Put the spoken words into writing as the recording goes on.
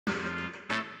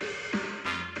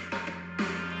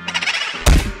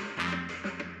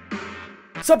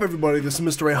Sup everybody, this is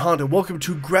MrRayhonda. Welcome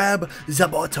to Grab the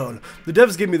Bottle. The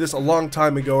devs gave me this a long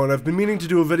time ago and I've been meaning to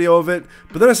do a video of it,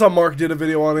 but then I saw Mark did a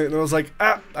video on it and I was like,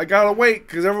 I gotta wait,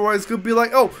 because everyone's gonna be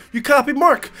like, oh, you copy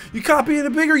Mark, you copy the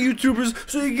bigger YouTubers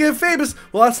so you get famous.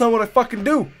 Well, that's not what I fucking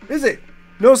do, is it?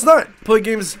 No, it's not. Play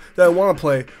games that I want to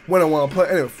play when I want to play.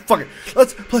 Anyway, fuck it.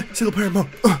 Let's play single player mode.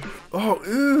 Oh,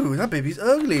 ooh, that baby's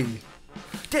ugly.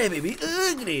 That baby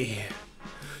ugly.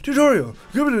 Tutorial.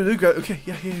 Okay,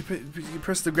 yeah. You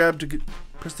press the grab to get.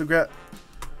 Press the grab.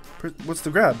 What's the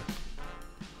grab?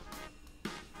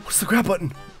 What's the grab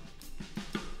button?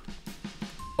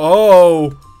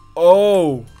 Oh.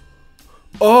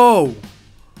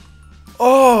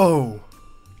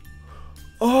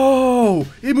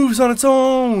 It moves on its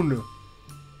own.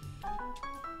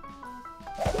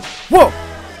 Whoa.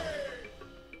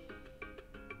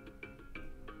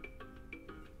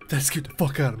 That scared the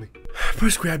fuck out of me.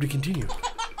 Press grab to continue.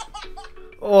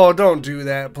 Oh, don't do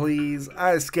that, please.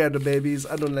 I scared the babies.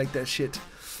 I don't like that shit.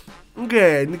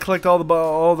 Okay, I need to collect all the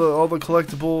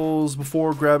collectibles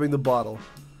before grabbing the bottle.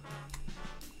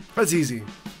 That's easy.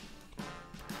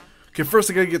 Okay, first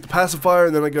I gotta get the pacifier,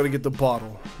 and then I gotta get the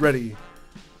bottle. Ready.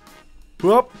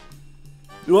 Whoop.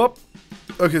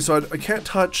 Okay, so I can't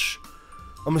touch.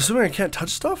 I'm assuming I can't touch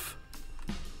stuff.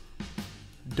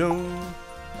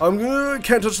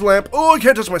 Can't touch the lamp. Oh, I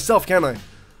can't touch myself, can I?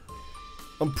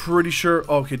 I'm pretty sure.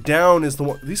 Okay, down is the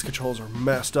one. These controls are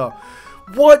messed up.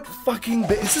 What fucking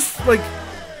is this like?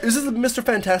 Is this the Mr.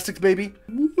 Fantastic baby?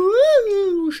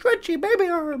 Woo! Stretchy baby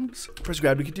arms. Press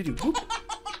grab to continue. Whoop.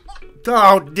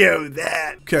 Don't do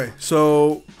that. Okay,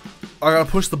 so I gotta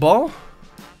push the ball.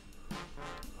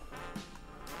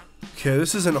 Okay,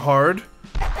 this isn't hard.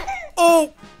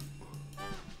 Oh!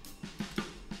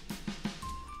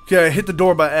 Okay, I hit the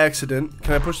door by accident.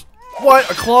 Can I push? What?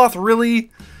 A cloth?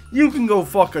 Really? You can go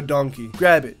fuck a donkey.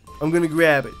 Grab it. I'm gonna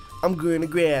grab it. I'm gonna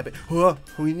grab it. I'm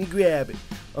gonna grab it.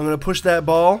 I'm gonna push that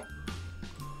ball.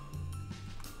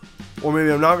 Or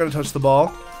maybe I'm not gonna touch the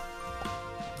ball.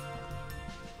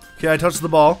 Okay, I touched the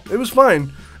ball. It was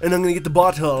fine. And I'm gonna get the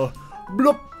bottle.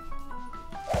 Bloop.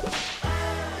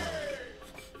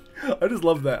 I just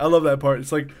love that. I love that part.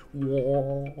 It's like,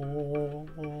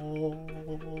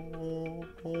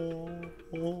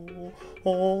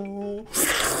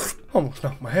 almost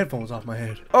knocked my headphones off my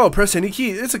head. Oh, press any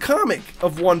key. It's a comic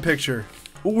of one picture.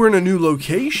 Ooh, we're in a new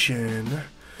location.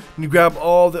 And you grab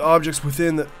all the objects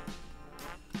within the.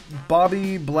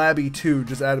 Bobby Blabby 2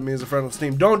 just added me as a friend on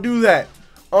Steam. Don't do that.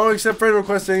 I don't accept friend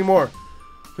requests anymore.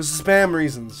 Because of spam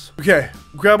reasons. Okay,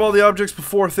 grab all the objects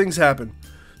before things happen.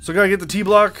 So I gotta get the T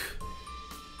block.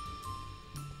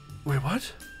 Wait,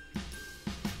 what?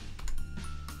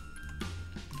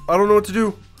 I don't know what to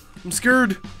do. I'm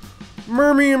scared.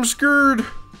 Mermy, I'm scared.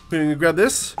 Okay, I'm gonna grab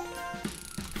this.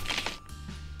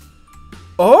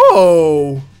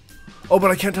 Oh! Oh,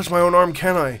 but I can't touch my own arm,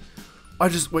 can I?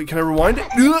 Wait, can I rewind it?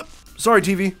 Ugh. Sorry,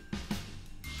 TV.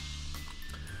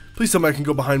 Please tell me I can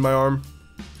go behind my arm.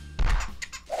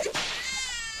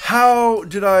 How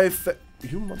did I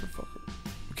you motherfucker.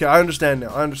 Okay, I understand now.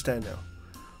 I understand.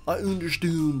 Alright,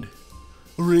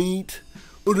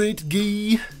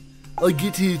 gay. I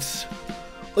get it.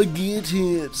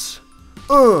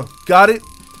 Got it.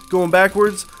 Going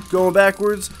backwards.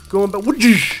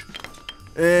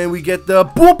 And we get the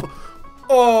boop.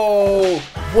 Oh,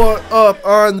 what up?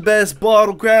 I'm the best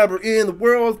bottle grabber in the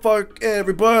world. Fuck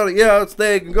everybody else.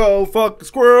 They can go fuck the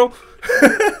squirrel.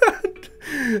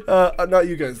 Not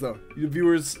you guys though. You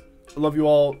viewers, I love you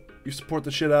all. You support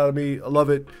the shit out of me. I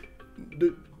love it.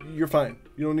 You're fine.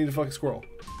 You don't need a fucking squirrel.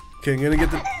 Okay, I'm gonna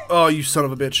get the. Oh, you son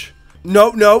of a bitch.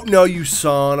 No, you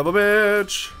son of a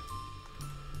bitch.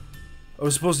 I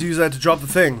was supposed to use that to drop the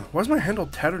thing. Why is my handle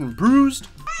tattered and bruised?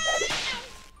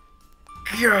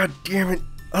 God damn it.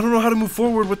 I don't know how to move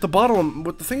forward with the bottle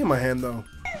with the thing in my hand though.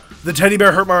 The teddy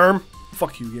bear hurt my arm.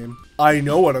 Fuck you, game. I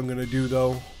know what I'm gonna do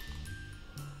though.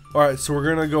 Alright, so we're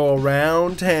gonna go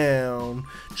around town.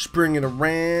 Just bring it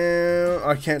around.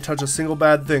 I can't touch a single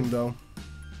bad thing though.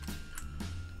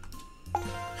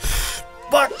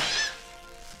 Fuck!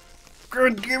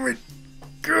 God damn it!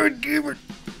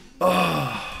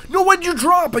 Oh. No, why'd you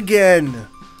drop again?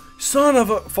 Son of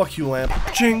a. Fuck you, lamp.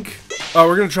 Chink. Oh,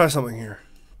 we're gonna try something here.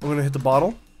 I'm gonna hit the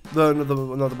bottle. Not the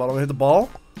bottle. I'm gonna hit the ball.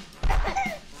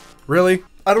 Really?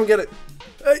 I don't get it.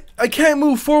 I can't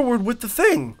move forward with the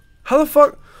thing. How the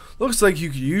fuck? Looks like you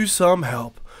could use some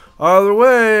help. Either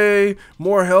way,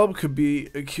 more help could be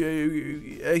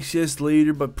accessed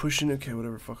later by pushing. Okay,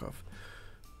 whatever. Fuck off.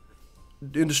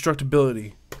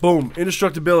 Indestructibility. Boom.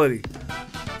 Indestructibility.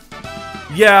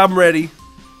 Yeah, I'm ready.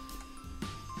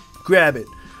 Grab it.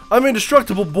 I'm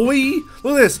indestructible, boy.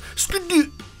 Look at this.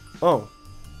 Oh.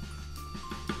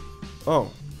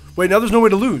 Oh. Wait, now there's no way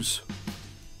to lose.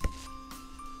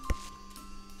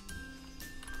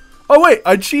 Oh, wait.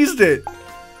 I cheesed it.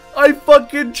 I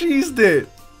fucking cheesed it.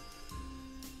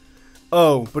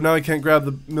 Oh, but now I can't grab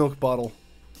the milk bottle.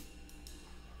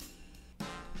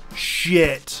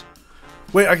 Shit.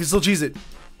 Wait, I can still cheese it.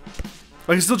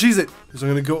 I can still cheese it. So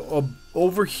I'm going to go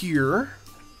over here.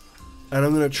 And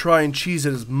I'm going to try and cheese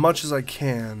it as much as I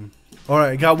can.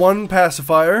 Alright, I got 1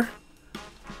 pacifier.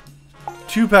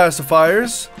 2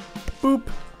 pacifiers. Boop.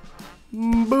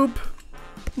 Boop.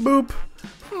 Boop.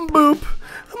 Boop.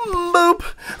 Boop.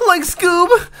 Like Scoob.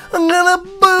 I'm gonna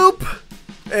boop.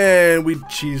 And we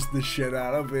cheesed the shit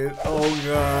out of it. Oh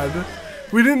god.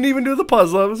 We didn't even do the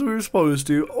puzzle as we were supposed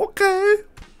to. Okay.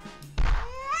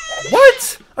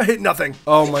 What? I hit nothing.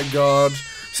 Oh my god.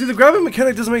 See, the grabbing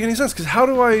mechanic doesn't make any sense, because how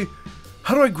do I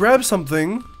grab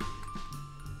something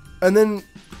and then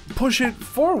push it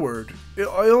forward?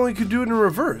 I only could do it in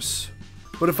reverse.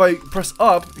 But if I press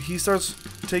up, he starts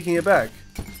taking it back.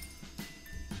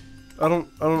 I don't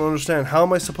understand. How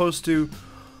am I supposed to?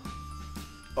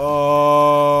 Oh,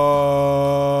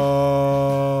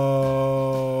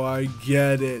 I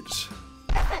get it.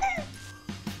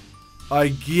 I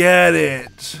get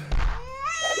it.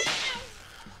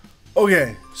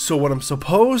 Okay, so what I'm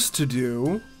supposed to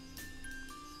do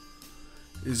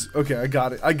is, okay, I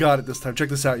got it. I got it this time. Check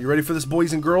this out. You ready for this,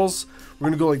 boys and girls? We're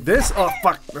gonna go like this. Oh,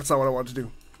 fuck. That's not what I wanted to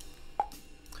do.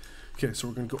 Okay, so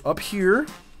we're gonna go up here.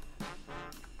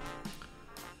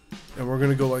 And we're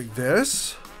gonna go like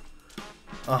this.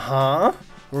 Uh-huh.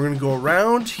 We're gonna go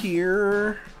around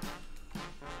here.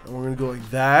 And we're gonna go like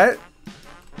that.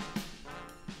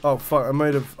 Oh, fuck. I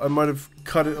might have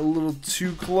cut it a little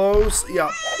too close.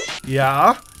 Yeah.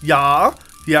 Yeah. Yeah.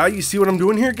 Yeah. You see what I'm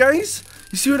doing here, guys?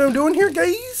 You see what I'm doing here,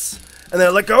 guys? And then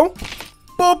I let go.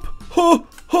 Boop. Huh.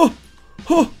 Huh.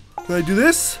 Huh. Then I do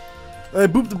this. And I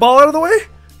boop the ball out of the way.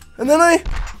 And then I...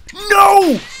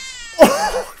 No!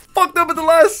 Oh, fucked up at the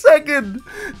last second.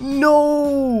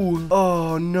 No.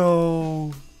 Oh,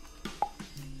 no.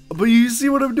 But you see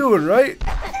what I'm doing, right?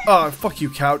 Oh, fuck you,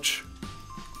 couch.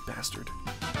 Bastard.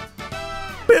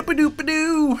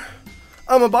 Boop-a-doop-a-doo.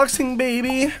 I'm a boxing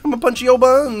baby. I'm a punch your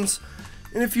buns.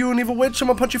 And if you an evil witch, I'm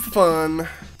gonna punch you for fun.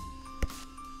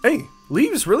 Hey,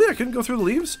 leaves? Really? I couldn't go through the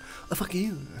leaves? Oh, fuck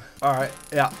you. Alright,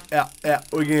 yeah.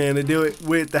 We're gonna do it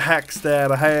with the hacks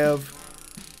that I have.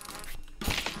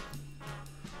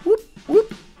 Whoop,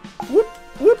 whoop, whoop,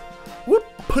 whoop, whoop,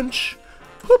 punch.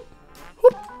 Whoop,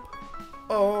 whoop.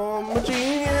 Oh, I'm a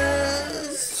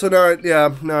genius. So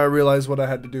now I realize what I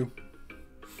had to do.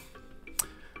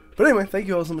 But anyway, thank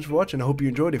you all so much for watching. I hope you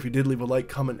enjoyed. If you did, leave a like,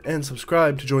 comment, and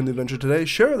subscribe to join the adventure today.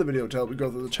 Share the video to help me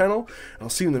grow through the channel. And I'll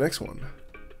see you in the next one.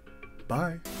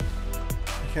 Bye.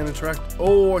 I can't interact.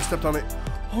 Oh, I stepped on it.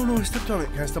 Oh no, I stepped on it.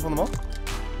 Can I step on them all?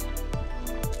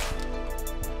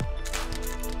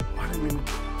 I didn't mean...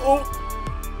 Oh!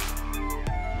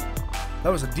 That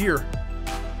was a deer.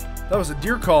 That was a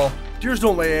deer call. Deers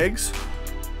don't lay eggs.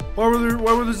 Why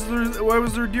was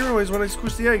there deer noise when I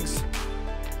squished the eggs?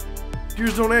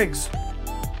 Deers don't eggs.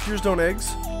 Deers don't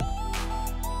eggs.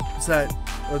 What's that?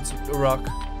 That's a rock.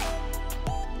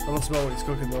 I don't smell what he's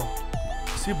cooking though.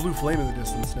 I see a blue flame in the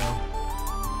distance now.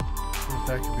 What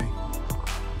that could be.